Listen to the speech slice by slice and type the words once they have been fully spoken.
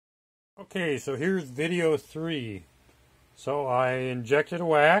Okay, so here's video 3. So I injected a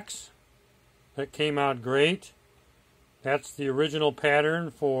wax. That came out great. That's the original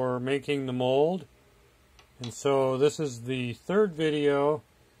pattern for making the mold. And so this is the third video,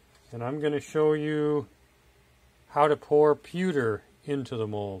 and I'm going to show you how to pour pewter into the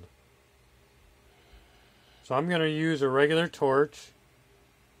mold. So I'm going to use a regular torch.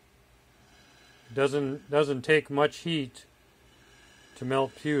 It doesn't take much heat to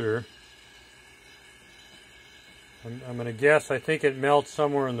melt pewter. I'm going to guess, I think it melts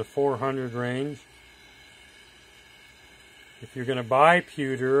somewhere in the 400 range. If you're going to buy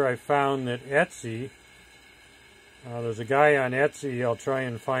pewter, I found that Etsy, there's a guy on Etsy, I'll try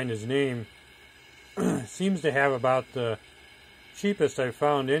and find his name, seems to have about the cheapest I've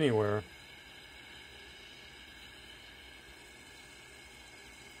found anywhere.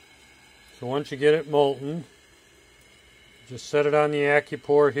 So once you get it molten, just set it on the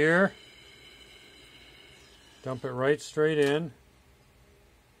AccuPour here. Dump it right straight in.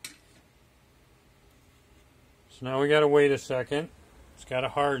 So now we got to wait a second. It's got to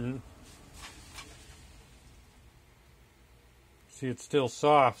harden. See, it's still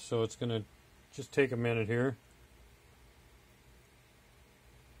soft, so it's going to just take a minute here.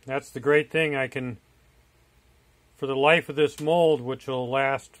 That's the great thing. I can, for the life of this mold, which will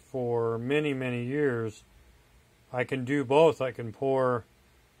last for many, many years, I can do both. I can pour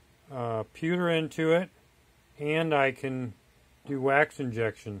pewter into it, and I can do wax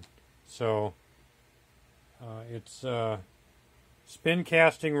injection. So it's spin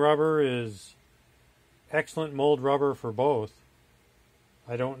casting rubber is excellent mold rubber for both.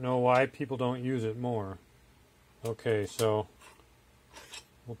 I don't know why people don't use it more. Okay, so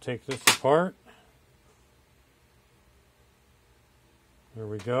we'll take this apart. There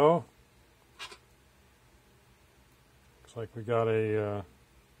we go. Looks like we got a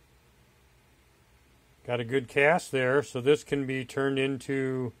good cast there. So this can be turned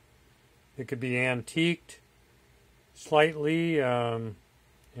into, it could be antiqued slightly, and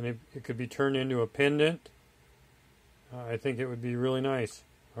it could be turned into a pendant. I think it would be really nice.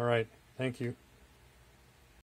 All right, thank you.